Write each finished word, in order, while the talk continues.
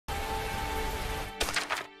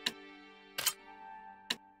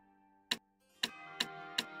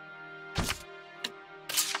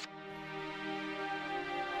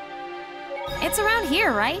It's around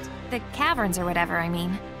here, right? The caverns or whatever, I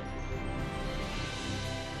mean.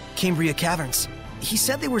 Cambria Caverns. He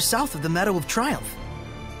said they were south of the Meadow of Triumph.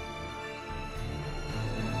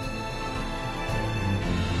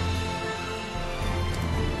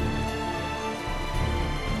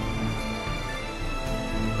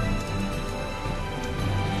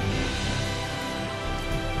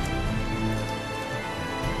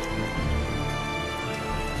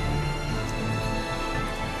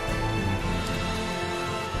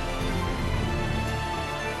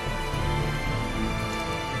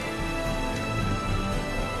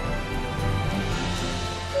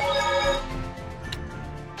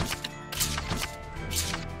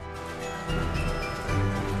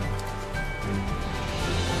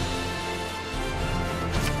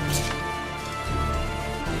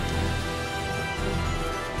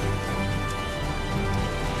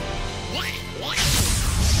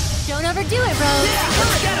 Don't overdo it, Rose. Yeah,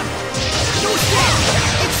 let's get him! No escape!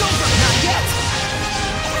 It's over! Not yet!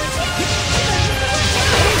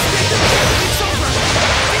 It's over!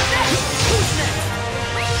 Who's next?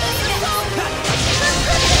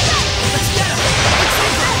 Let's get him! It's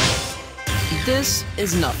over! This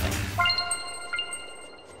is nothing.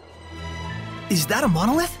 Is that a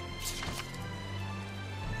monolith?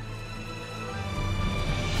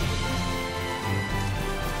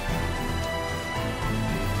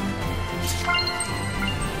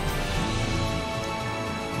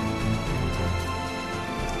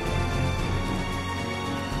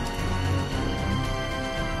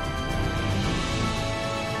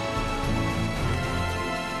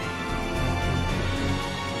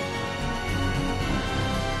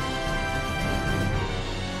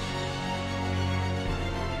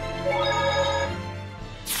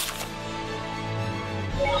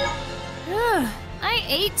 I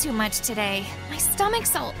ate too much today. My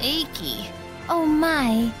stomach's all achy. Oh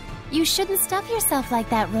my, you shouldn't stuff yourself like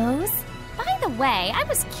that, Rose. By the way, I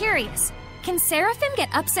was curious. Can seraphim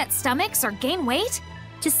get upset stomachs or gain weight?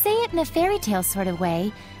 To say it in a fairy tale sort of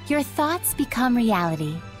way, your thoughts become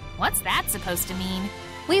reality. What's that supposed to mean?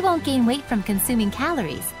 We won't gain weight from consuming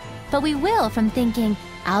calories, but we will from thinking,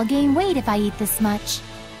 I'll gain weight if I eat this much.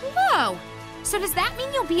 Whoa! So does that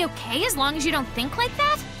mean you'll be okay as long as you don't think like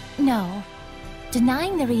that? No.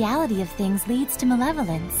 Denying the reality of things leads to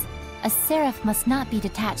malevolence. A seraph must not be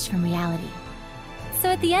detached from reality. So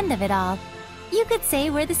at the end of it all, you could say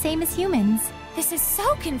we're the same as humans. This is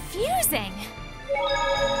so confusing.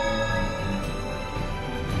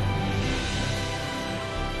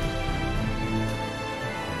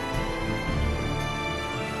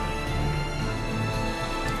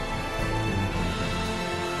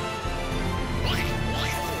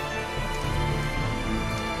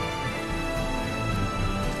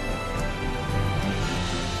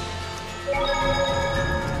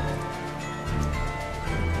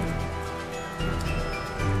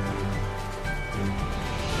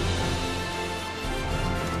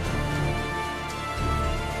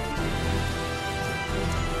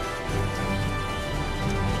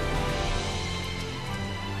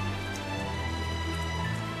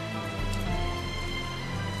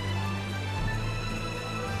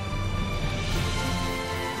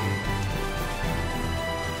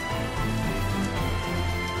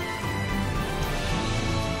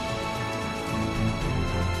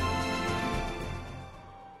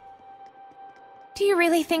 Do you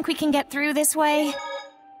really think we can get through this way?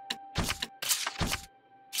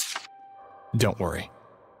 Don't worry.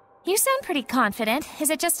 You sound pretty confident.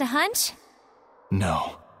 Is it just a hunch?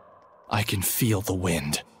 No. I can feel the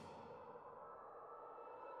wind.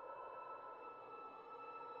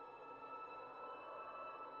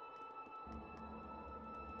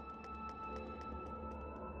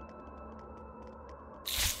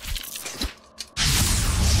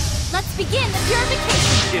 Let's begin the purification!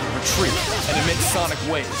 It'll retreat and emit sonic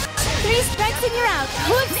waves. 3 strikes and you're out.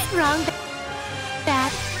 Whoops, wrong.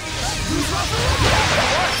 Bad.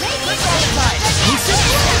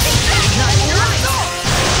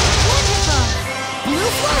 Blue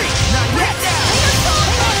Flurry! Not yet!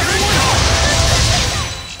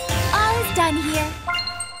 All is done here.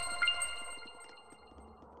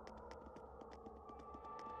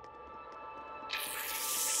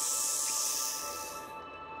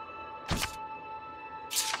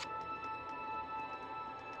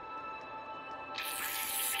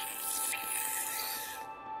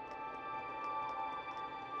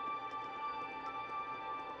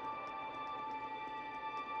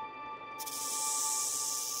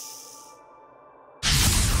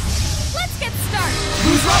 Let's get started!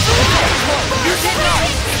 Who's up? You're getting up!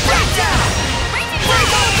 Break down!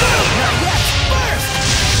 Break on through! Not yet! Burst!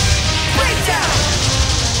 Break down!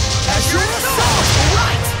 Azure Assault!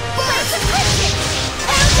 Right! Burst!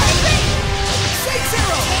 Shake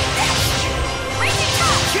Zero! Raging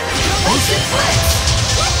Top! Here it comes! Ocean Blitz!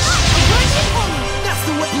 That's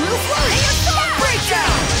the way! Blue Flurry!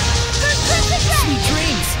 Breakdown! Sweet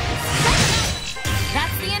dreams!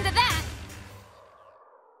 That's the end of that!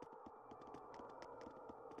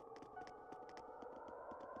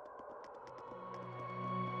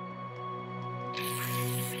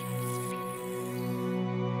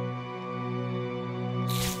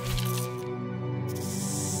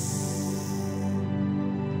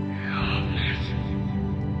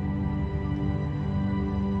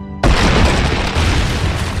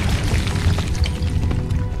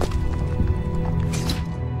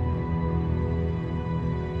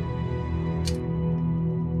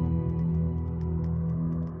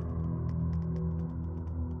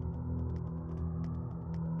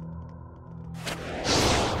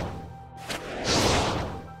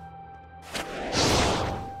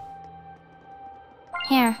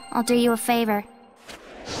 Here, I'll do you a favor.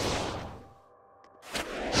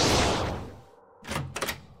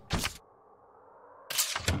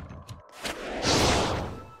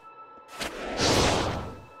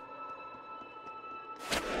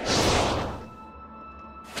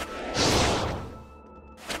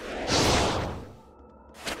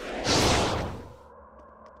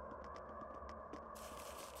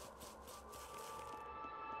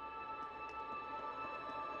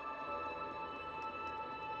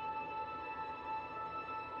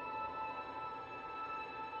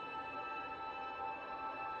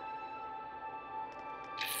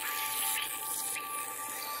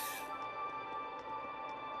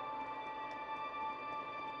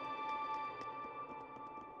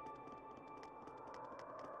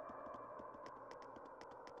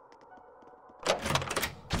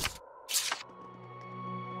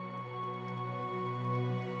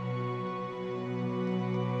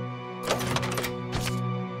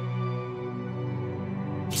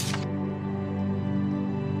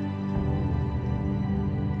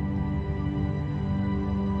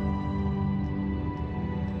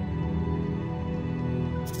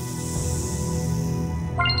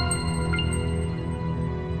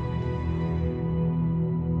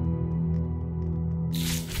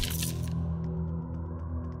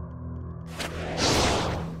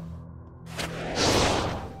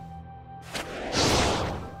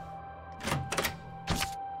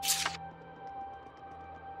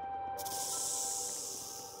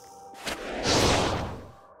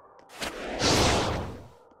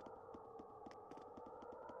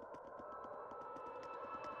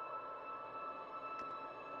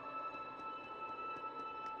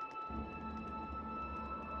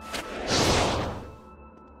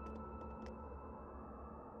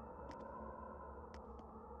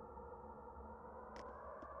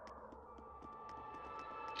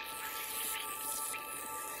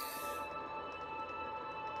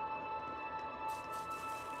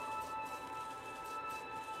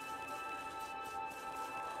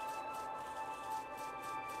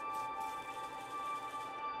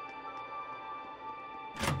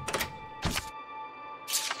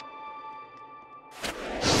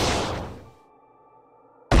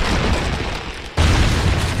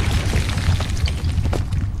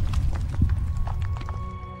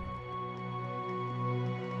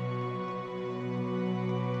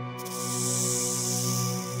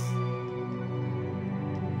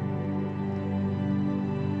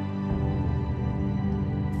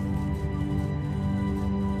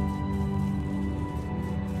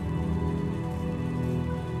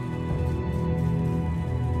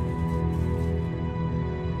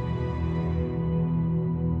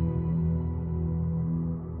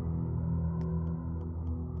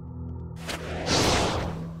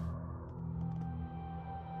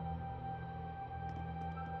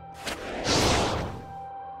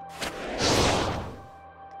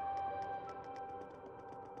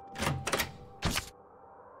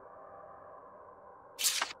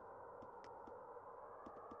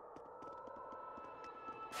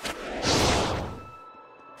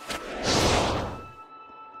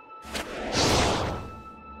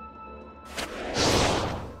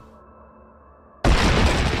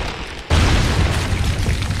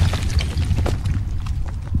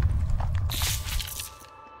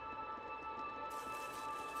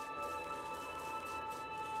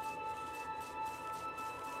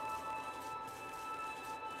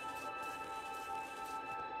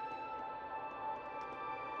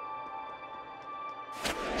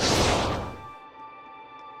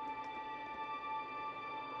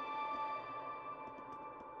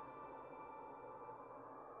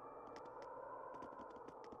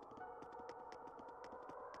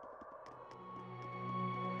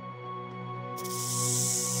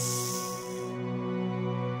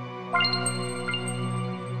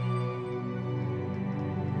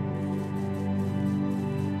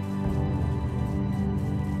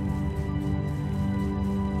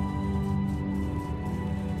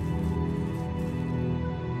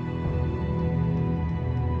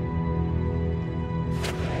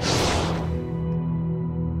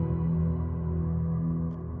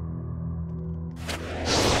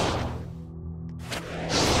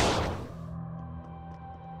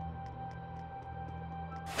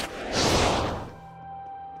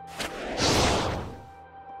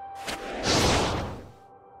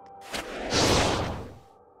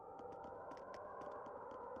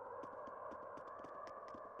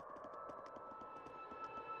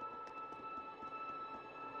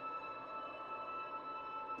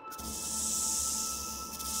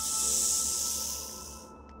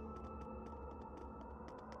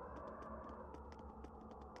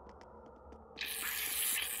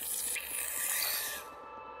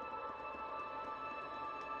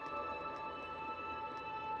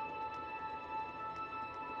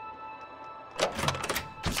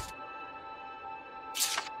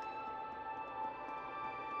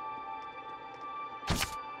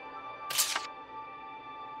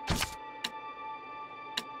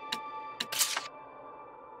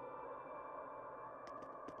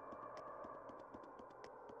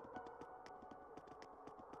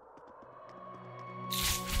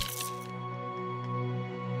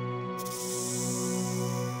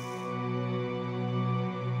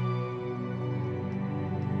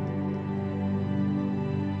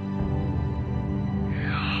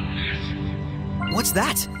 What's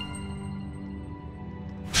that?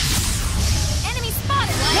 Enemy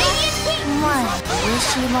spotted! Radiant Beam! One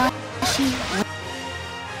wishy-washy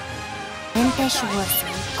impish wussy.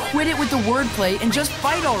 Quit it with the wordplay and just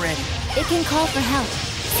fight already. It can call for help,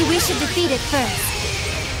 so we should defeat it first.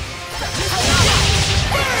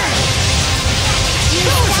 Use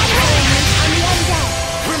Shadow Element on the undead.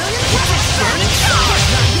 Burning charge!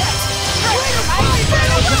 Not yet! Later, bomb!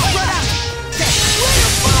 Burn away! Spread out! Later,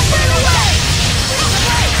 bomb! Burn away!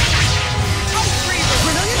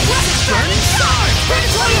 Brilliant weapon! Burning charge!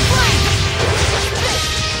 Predatory flame!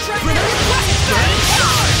 Brilliant weapon! Burning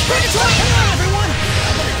charge! Predatory flame! Everyone!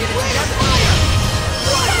 Later, fire!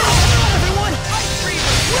 Come on, everyone!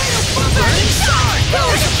 Later, bomb! Burning charge!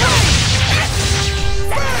 Burning flame!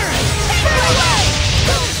 Burn! Burn away!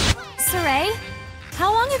 Saray, how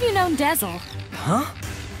long have you known Dezel? Huh?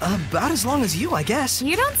 About as long as you, I guess.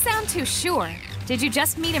 You don't sound too sure. Did you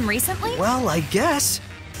just meet him recently? Well, I guess.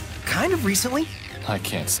 Kind of recently. I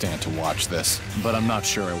can't stand to watch this, but I'm not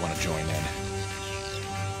sure I want to join in.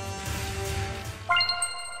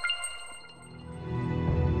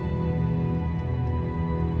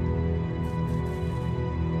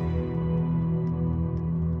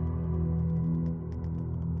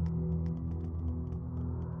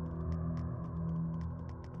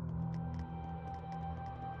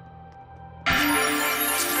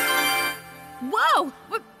 Whoa!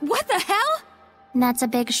 What the hell? That's a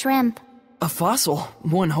big shrimp. A fossil,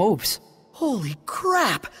 one hopes. Holy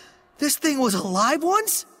crap! This thing was alive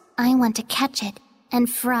once? I want to catch it and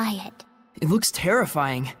fry it. It looks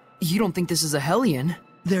terrifying. You don't think this is a Hellion?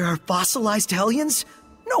 There are fossilized Hellions?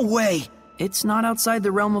 No way! It's not outside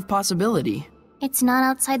the realm of possibility. It's not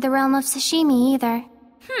outside the realm of sashimi either.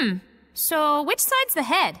 So, which side's the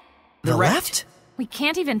head? The left? We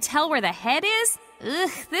can't even tell where the head is?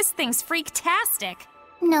 Ugh, this thing's freaktastic.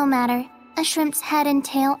 No matter. A shrimp's head and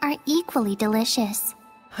tail are equally delicious.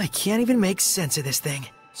 I can't even make sense of this thing.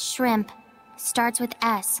 Shrimp. Starts with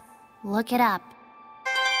S. Look it up.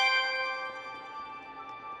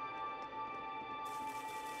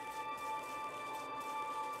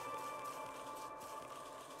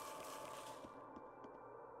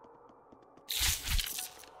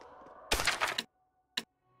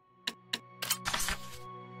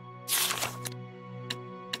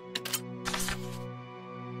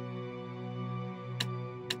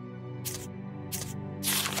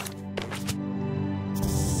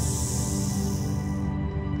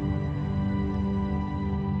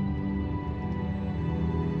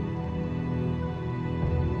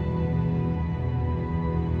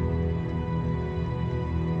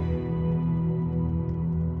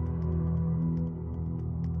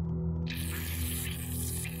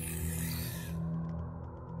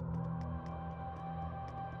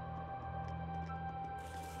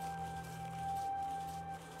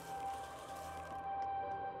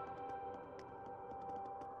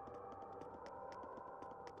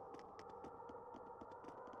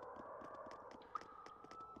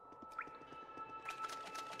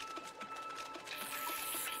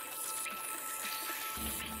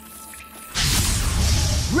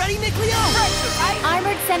 Ready, Nickleo?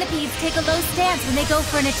 Armored centipedes take a low stance when they go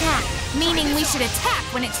for an attack, meaning we should attack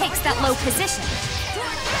when it takes that low position.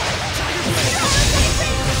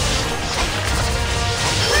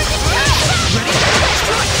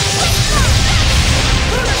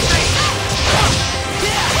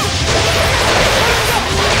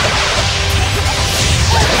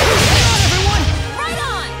 Right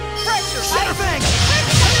on! Shadowfang!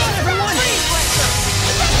 Come on, everyone!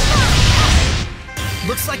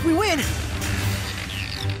 Looks like we win!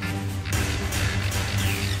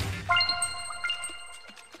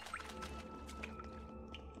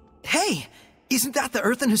 Hey! Isn't that the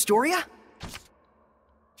Earth in Historia?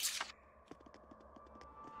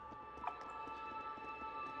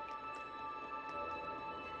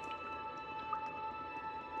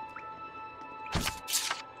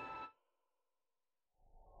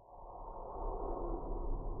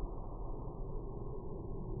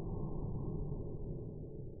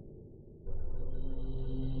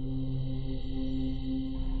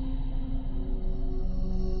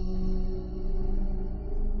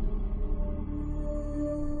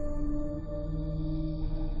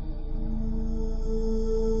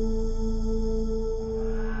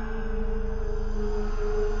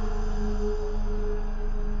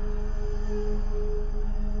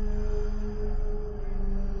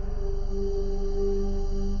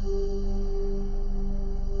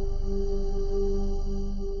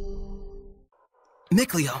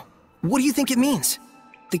 Nickleo, what do you think it means?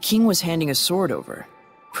 The king was handing a sword over.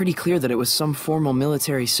 Pretty clear that it was some formal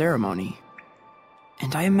military ceremony.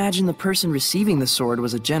 And I imagine the person receiving the sword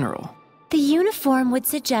was a general. The uniform would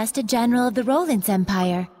suggest a general of the Roland's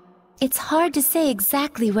Empire. It's hard to say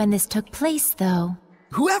exactly when this took place, though.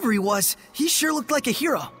 Whoever he was, he sure looked like a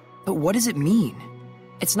hero. But what does it mean?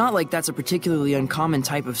 It's not like that's a particularly uncommon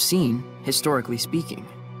type of scene, historically speaking.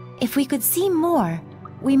 If we could see more,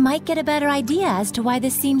 we might get a better idea as to why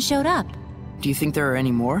this scene showed up. Do you think there are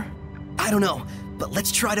any more? I don't know, but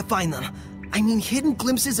let's try to find them. I mean, hidden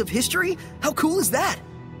glimpses of history? How cool is that?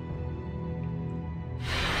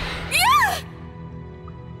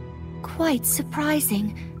 Quite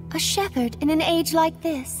surprising. A shepherd in an age like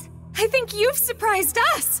this. I think you've surprised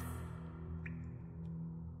us!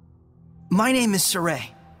 My name is Saray,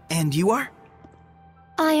 and you are?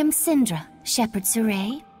 I am Syndra, Shepherd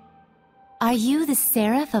Saray. Are you the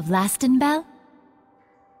Seraph of Lastenbell?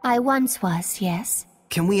 I once was, yes.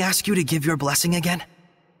 Can we ask you to give your blessing again?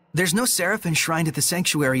 There's no seraph enshrined at the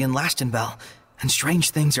sanctuary in Lastenbell, and strange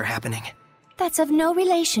things are happening. That's of no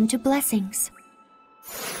relation to blessings.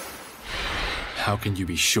 How can you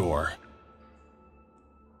be sure?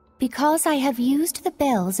 Because I have used the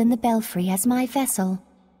bells in the belfry as my vessel.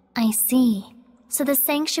 I see. So the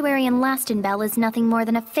sanctuary in Lastenbell is nothing more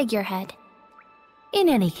than a figurehead. In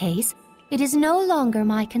any case, it is no longer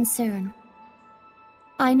my concern.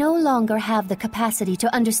 I no longer have the capacity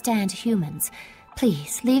to understand humans.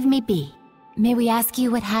 Please, leave me be. May we ask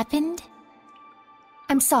you what happened?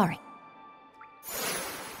 I'm sorry.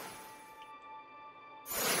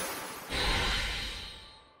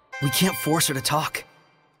 We can't force her to talk.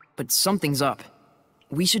 But something's up.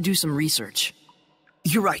 We should do some research.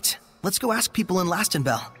 You're right. Let's go ask people in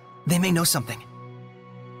Lastenbell. They may know something.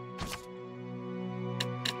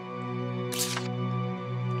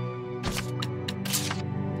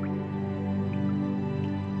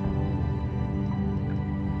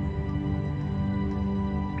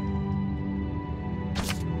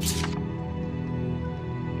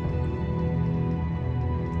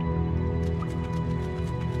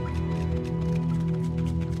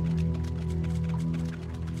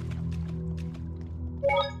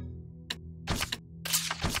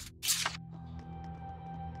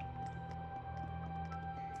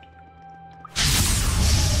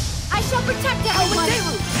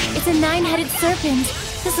 It's a 9-headed serpent.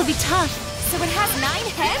 This'll be tough. So it has 9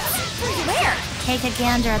 heads? Where? Take a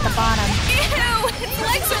gander at the bottom. Ew! Its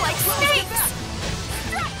legs are like snakes!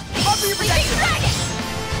 Sleeping dragon!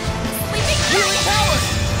 Sleeping dragon! Power!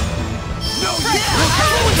 No, Freeze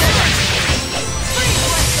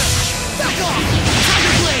Blaster! Back off!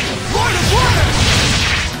 Tiger Blade! Lord of Water!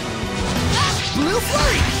 Blue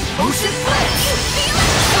Flurry! Ocean Blitz! You feel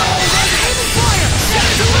it? Aiming Fire! Set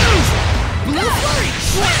to lose! Blue Flurry!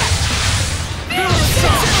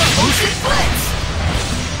 Ocean Blitz!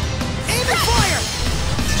 Aiming Fire!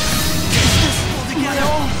 Pull together!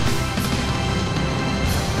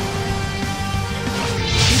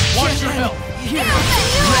 Watch your help!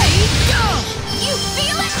 Ready? Go! You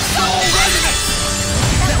feel it? Soul Resonance!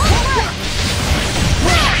 That won't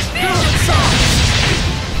work! Building Song!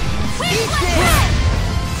 Wind Blitz!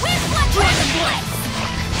 Wind Blitz! Dragon Blitz!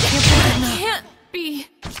 That can't be...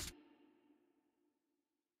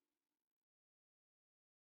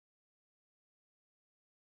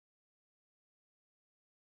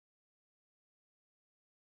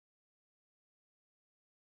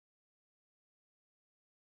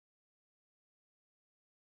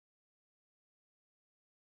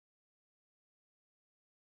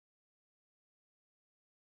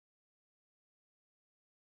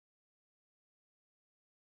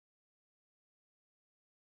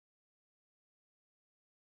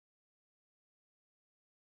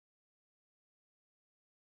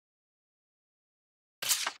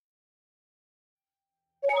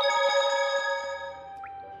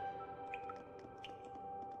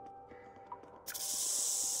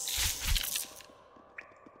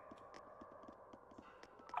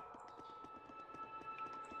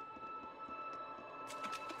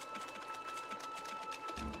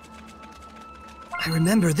 I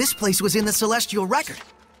remember this place was in the Celestial Record.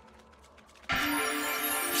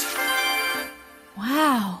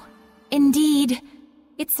 Wow. Indeed.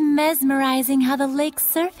 It's mesmerizing how the lake's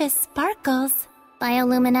surface sparkles.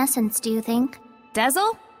 Bioluminescence, do you think?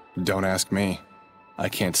 Dezel? Don't ask me. I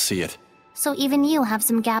can't see it. So even you have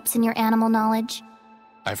some gaps in your animal knowledge.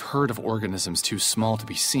 I've heard of organisms too small to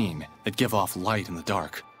be seen that give off light in the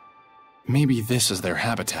dark. Maybe this is their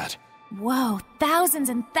habitat. Whoa, thousands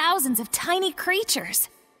and thousands of tiny creatures.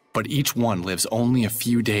 But each one lives only a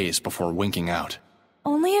few days before winking out.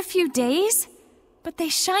 Only a few days? But they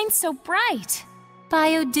shine so bright.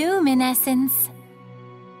 Bioluminescence.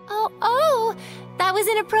 Oh, That was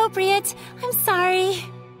inappropriate. I'm sorry.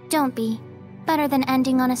 Don't be. Better than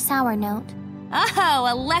ending on a sour note. Oh,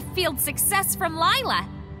 a left field success from Lila.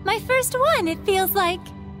 My first one, it feels like.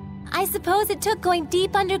 I suppose it took going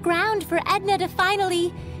deep underground for Edna to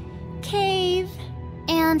finally... cave.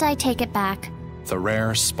 And I take it back. The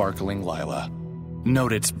rare, sparkling Lila.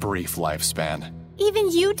 Note its brief lifespan. Even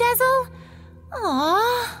you, Dezel?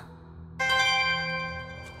 Aww.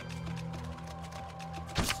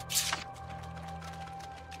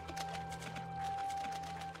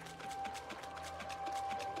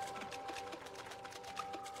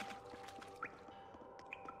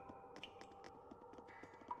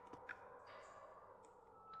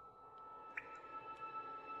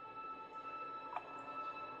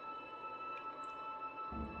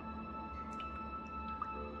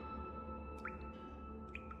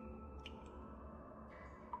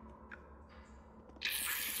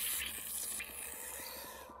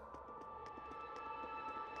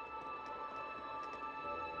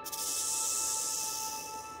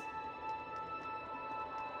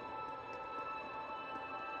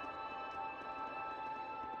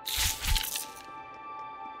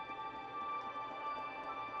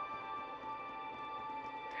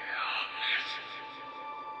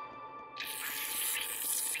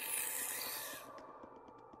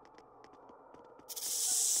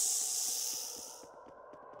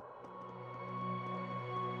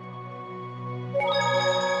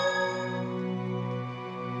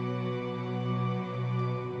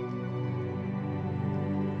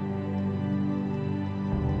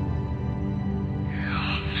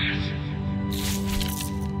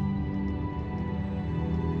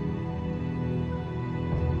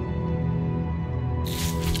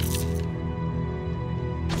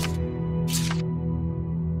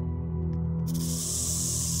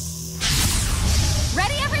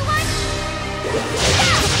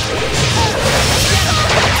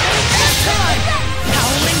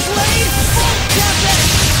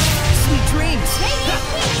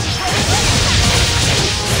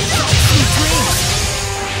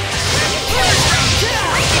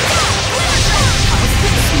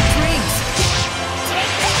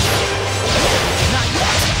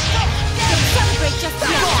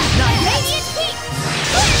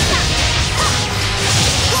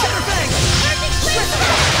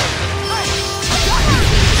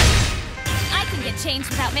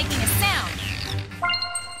 Without making a sound.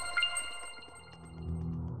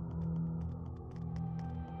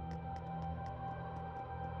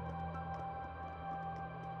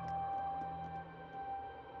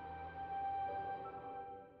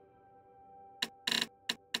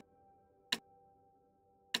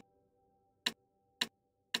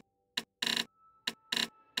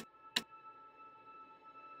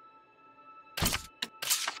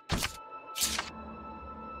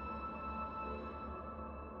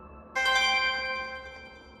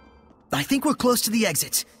 I think we're close to the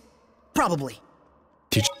exit. Probably.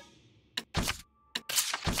 Did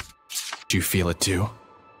you feel it too?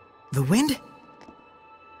 The wind?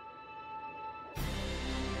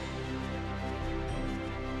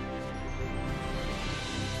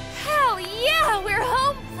 Hell yeah, we're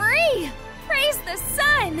home free! Praise the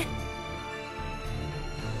sun!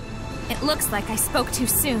 It looks like I spoke too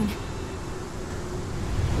soon.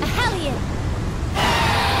 A Hellion!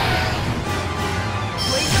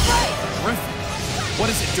 Griffin,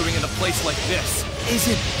 what is it doing in a place like this? Is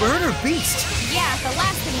it bird or beast? Yeah, the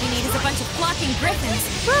last thing we need is a bunch of flocking griffins.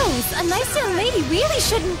 Rose, a nice young lady really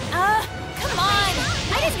shouldn't... Come on!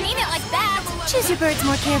 I didn't mean it like that! Choose your birds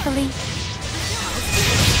more carefully.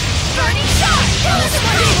 Burning shot! Kill us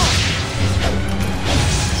with evil!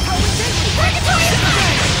 Purgatory is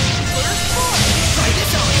mine! Try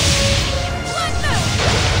this on! One move!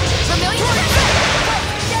 Vermilion pressure!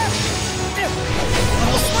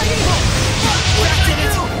 Pulse my evil! Wrapped in it!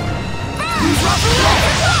 Drop the wall!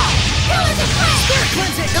 Pillars of flame! Spirit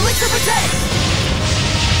cleansing! Elixir protect!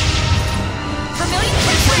 Vermilion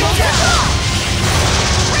pressure! down!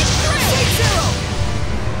 Breakthrough! Stage zero!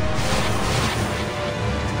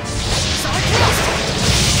 Sonic blast!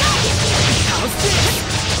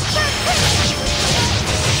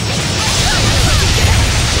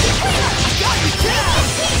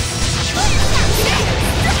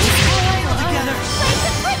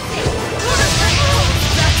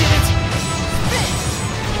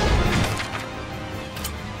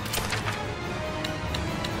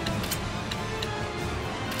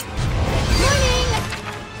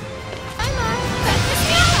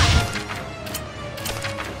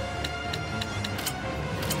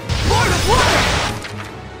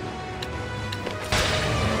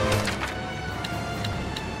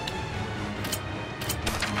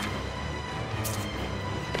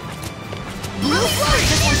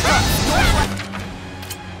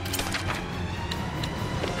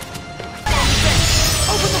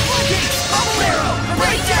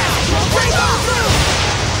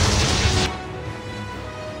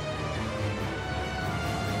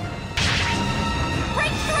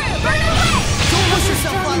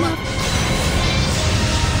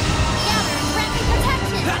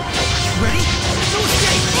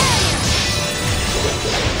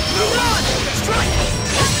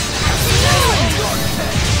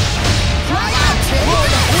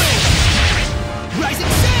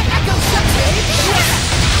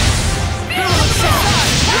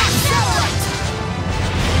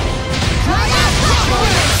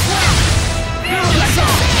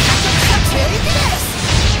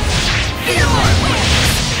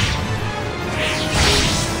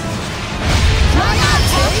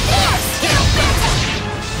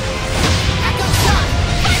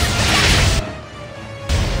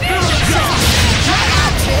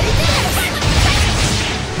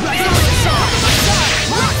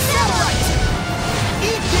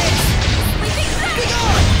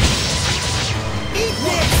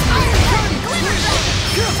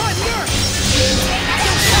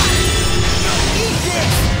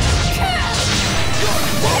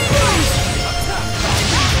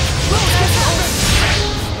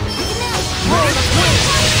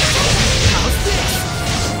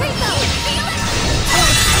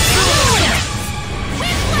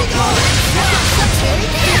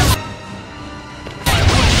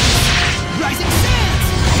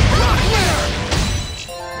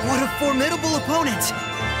 formidable opponent!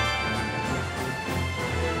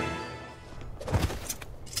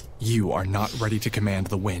 You are not ready to command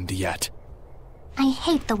the wind yet. I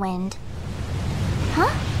hate the wind. Huh?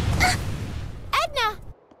 Edna!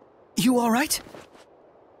 You alright?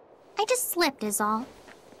 I just slipped is all.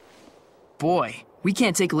 Boy, we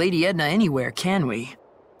can't take Lady Edna anywhere, can we?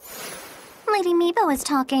 Lady Meebo is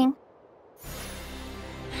talking.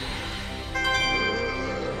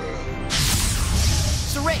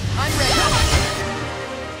 Saray, I'm ready!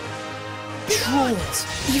 Trolls!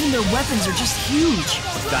 Even their weapons are just huge!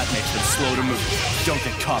 That makes them slow to move. Don't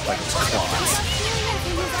get caught by those claws.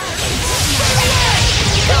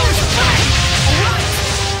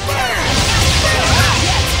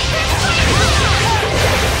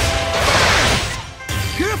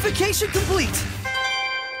 Purification complete!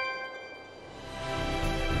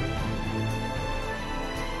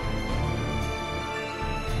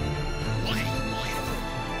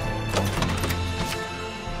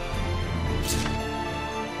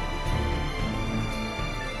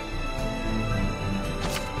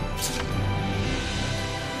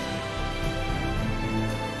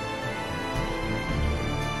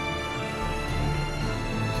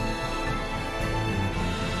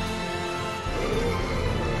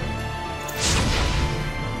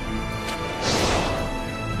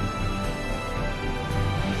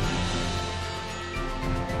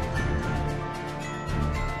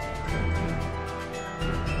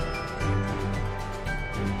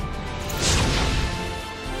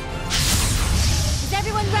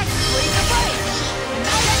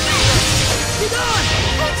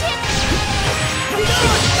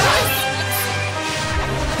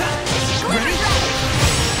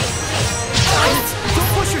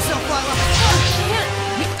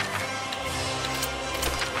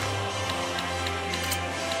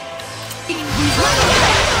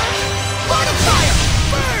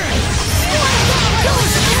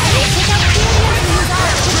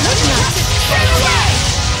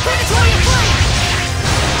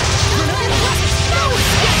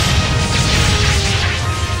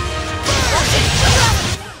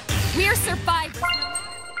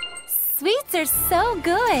 Sweets are so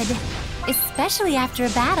good, especially after a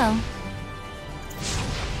battle.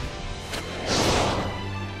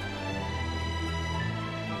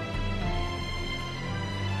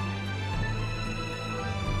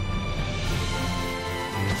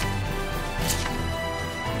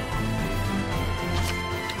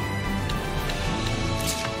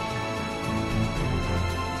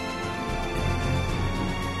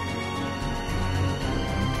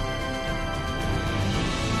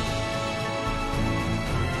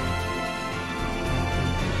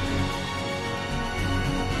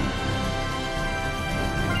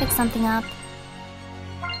 Pick something up.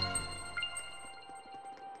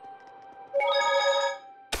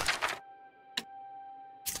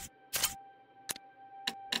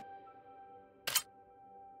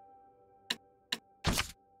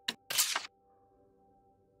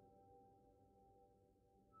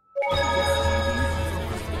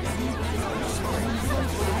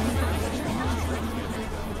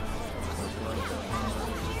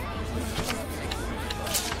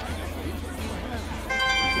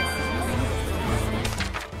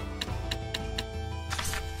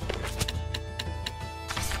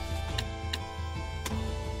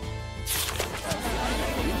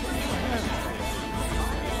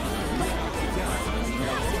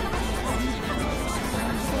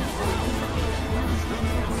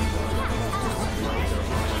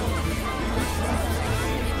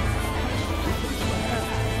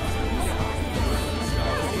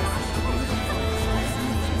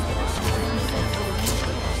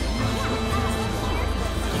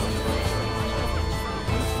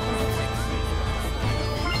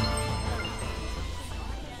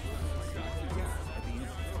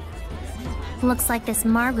 Looks like this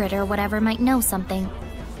Margaret or whatever might know something.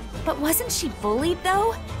 But wasn't she bullied,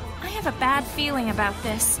 though? I have a bad feeling about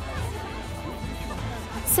this.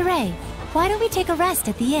 Saray, why don't we take a rest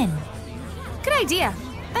at the inn? Good idea.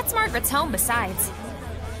 That's Margaret's home, besides.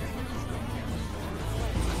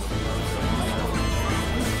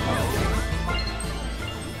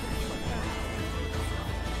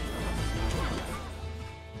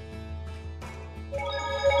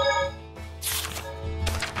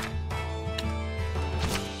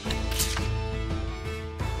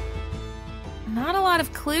 Not a lot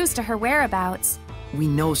of clues to her whereabouts. We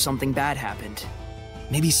know something bad happened.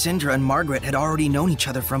 Maybe Syndra and Margaret had already known each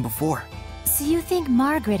other from before. So you think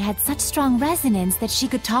Margaret had such strong resonance that she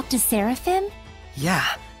could talk to Seraphim? Yeah,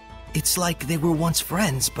 it's like they were once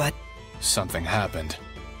friends, but... Something happened.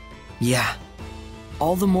 yeah.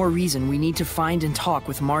 All the more reason we need to find and talk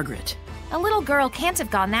with Margaret. A little girl can't have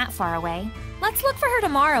gone that far away. Let's look for her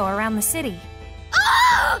tomorrow around the city.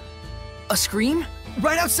 A scream?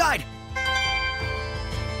 Right outside!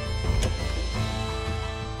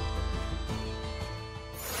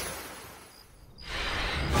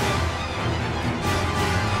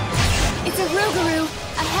 It's a Rougarou,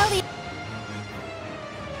 a heli...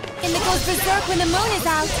 and that goes berserk when the moon is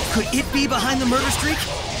out. Could it be behind the murder streak?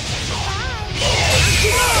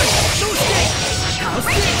 Get on! No escape! How's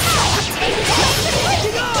this?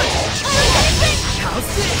 Get on! How's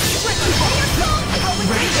this?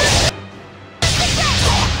 Ready?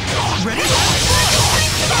 Ready?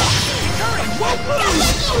 Current won't move!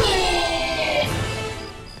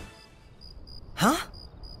 Huh?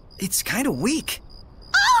 It's kinda weak.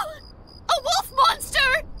 Oh! A wolf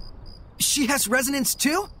monster! She has resonance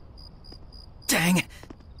too? Dang.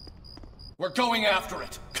 We're going after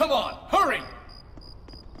it. Come on, hurry!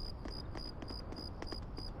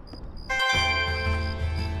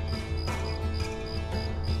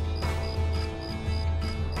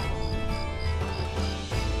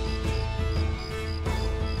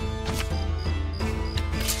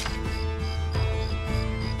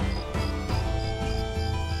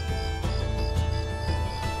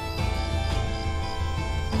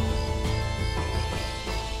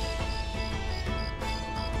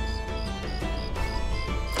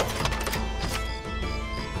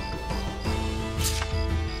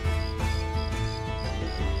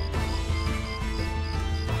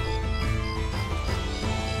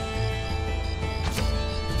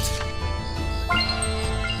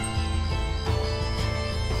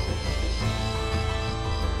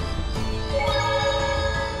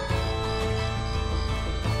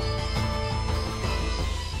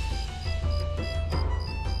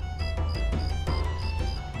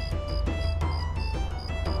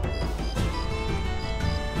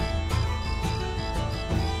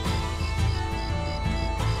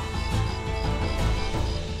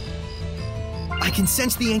 I can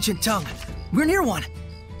sense the ancient tongue. We're near one.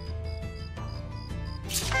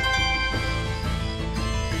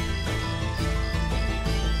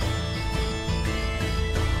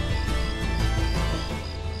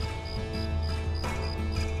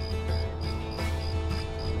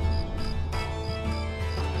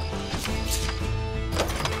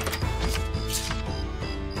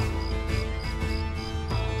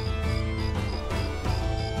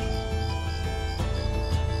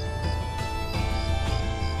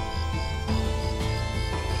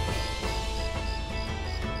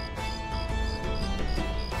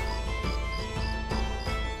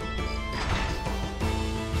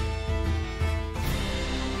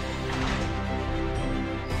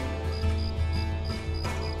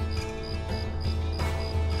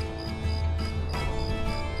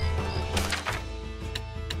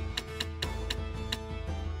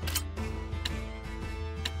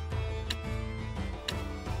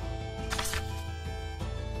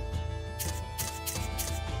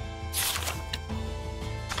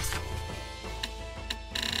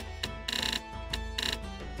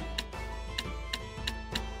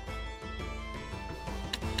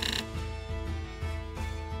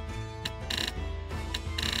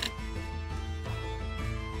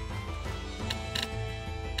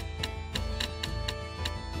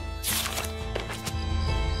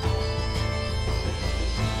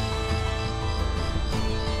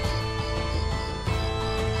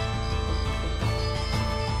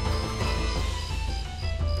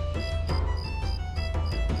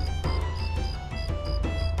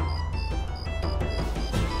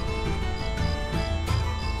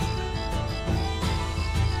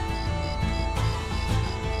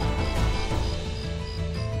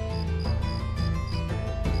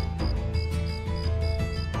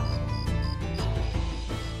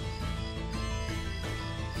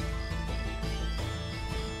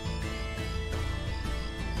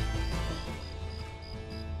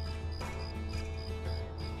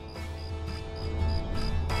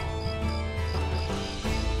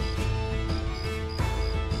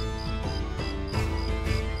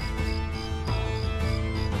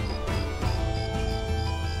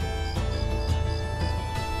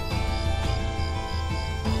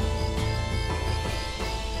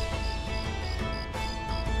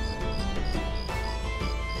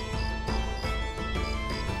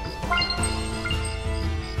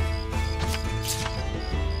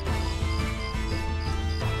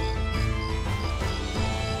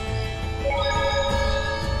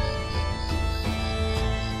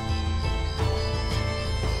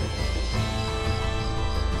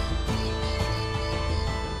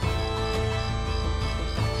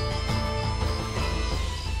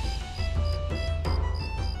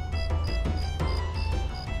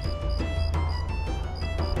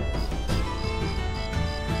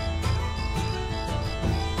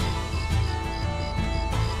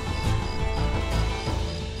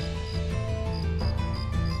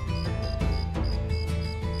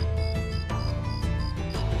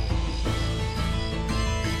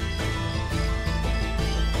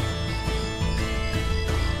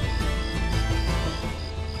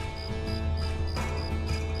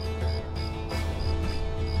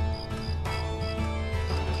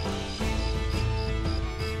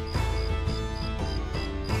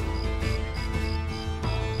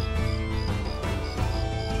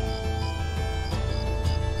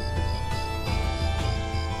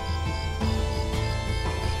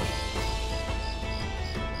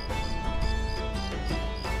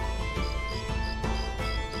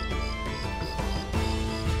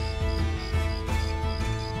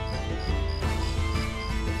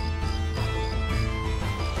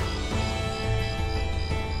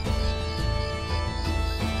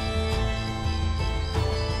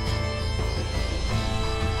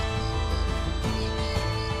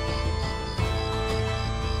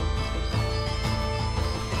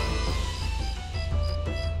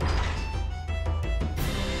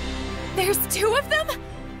 There's two of them?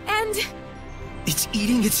 And... It's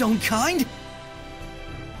eating its own kind?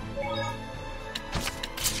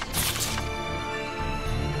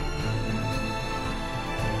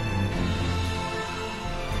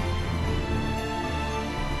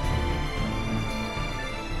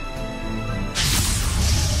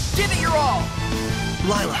 Give it your all!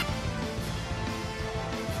 Lila.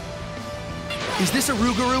 Is this a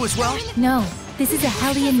Rougarou as well? No, this is a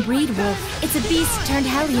Hellion breed wolf. It's a beast turned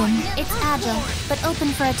Hellion. It's agile, but open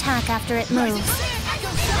for attack after it moves.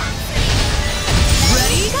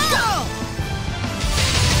 Ready? Go!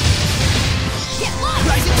 Get lost!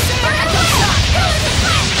 Rising Sand! Echo Shot!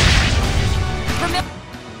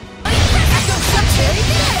 Echo Shot! Take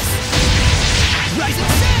this! Rising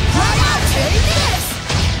Sand! Right out! Take this!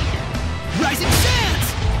 Rising Sands!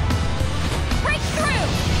 Breakthrough!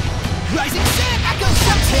 Rising Sand! Echo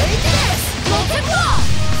Shot! Take this! Molten Wall!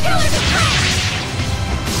 Pillars of Crash!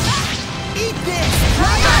 Eat this!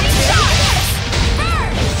 Right out! Take this!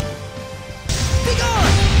 Burn! Be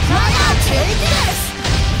gone! Right out! Take this!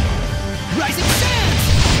 Rising Sands!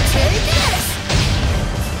 Take this!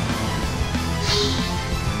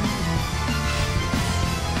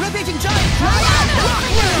 Riveting Giant! Right out! Rock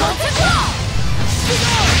Winner! Molten Wall! Be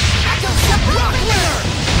gone! Echo Shot! Rock Winner!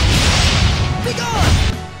 Be gone!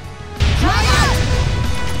 Right out!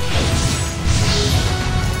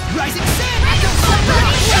 Rising Sand! Echo Shot!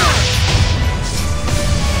 Rock Winner!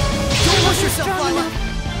 Don't push yourself, Lila!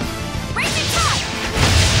 Raging Tide!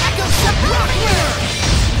 Echo Shot! Rock Winner!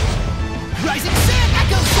 Rising Sand!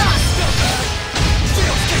 Echo Shot!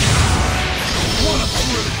 Rising Sand!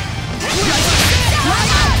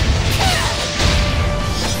 Right out!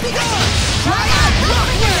 Be gone! Right out! Rock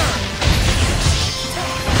Winner!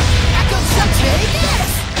 Echo Shot! Take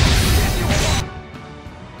this!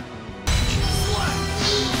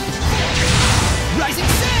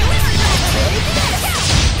 Rising Sand! Take this!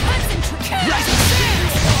 Rising Sand!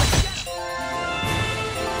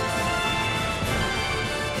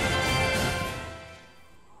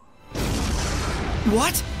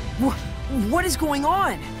 What? What is going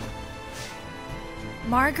on?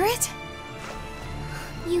 Margaret?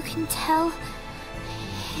 You can tell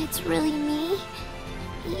it's really me,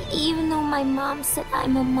 even though my mom said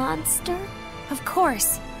I'm a monster. Of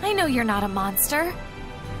course. I know you're not a monster.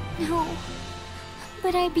 No,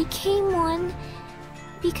 but I became one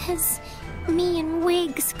because me and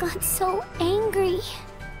Wiggs got so angry.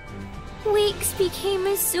 Wiggs became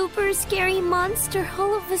a super scary monster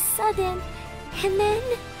all of a sudden, and then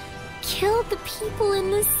killed the people in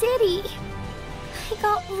the city. I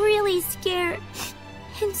got really scared,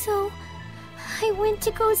 and so I went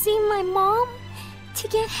to go see my mom to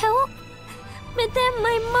get help, but then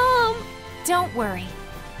my mom... Don't worry.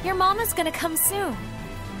 Your mom is gonna come soon.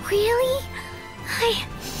 Really?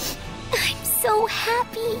 I'm so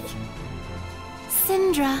happy.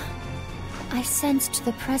 Syndra, I sensed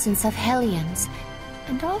the presence of Hellions,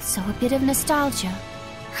 and also a bit of nostalgia.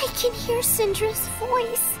 I can hear Syndra's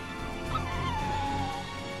voice.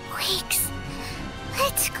 Wiggs,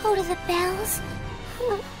 let's go to the bells.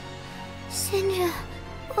 Syndra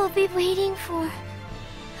will be waiting for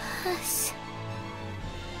us.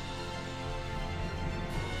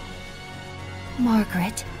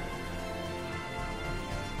 Margaret,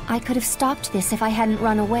 I could have stopped this if I hadn't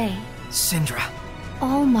run away. Syndra.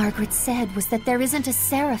 All Margaret said was that there isn't a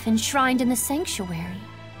seraph enshrined in the sanctuary.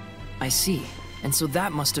 I see. And so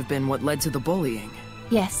that must have been what led to the bullying.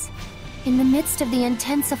 Yes. In the midst of the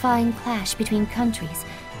intensifying clash between countries,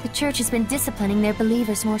 the Church has been disciplining their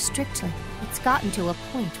believers more strictly. It's gotten to a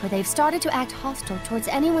point where they've started to act hostile towards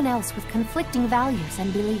anyone else with conflicting values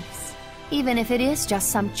and beliefs. Even if it is just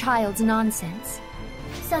some child's nonsense.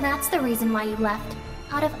 So that's the reason why you left,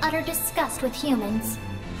 out of utter disgust with humans.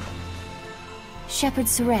 Shepherd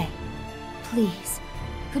Saray, please,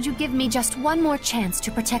 could you give me just one more chance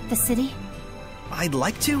to protect the city? I'd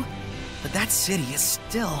like to, but that city is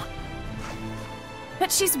still...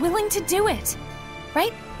 But she's willing to do it,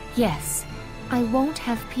 right? Yes. I won't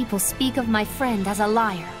have people speak of my friend as a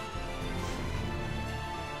liar.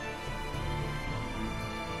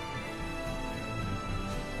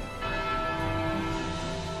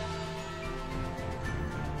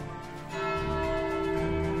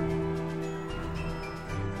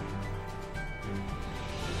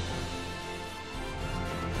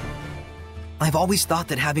 I've always thought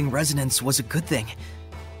that having resonance was a good thing,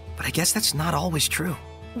 but I guess that's not always true.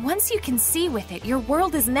 Once you can see with it, your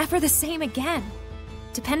world is never the same again.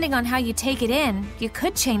 Depending on how you take it in, you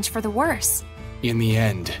could change for the worse. In the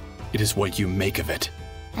end, it is what you make of it.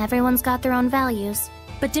 Everyone's got their own values.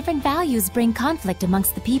 But different values bring conflict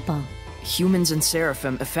amongst the people. Humans and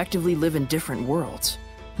Seraphim effectively live in different worlds.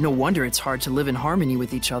 No wonder it's hard to live in harmony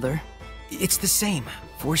with each other. It's the same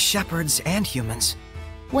for shepherds and humans.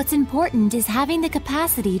 What's important is having the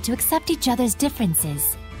capacity to accept each other's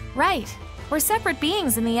differences. Right. We're separate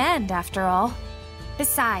beings in the end, after all.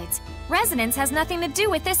 Besides, resonance has nothing to do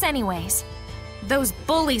with this anyways. Those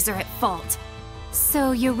bullies are at fault.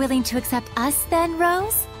 So you're willing to accept us then,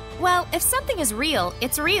 Rose? Well, if something is real,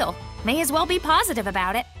 it's real. May as well be positive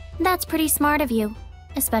about it. That's pretty smart of you,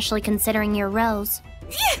 especially considering you're Rose.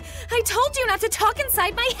 Yeah, I told you not to talk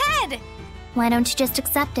inside my head! Why don't you just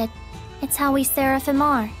accept it? It's how we Seraphim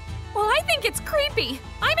are. Well, I think it's creepy.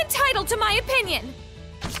 I'm entitled to my opinion.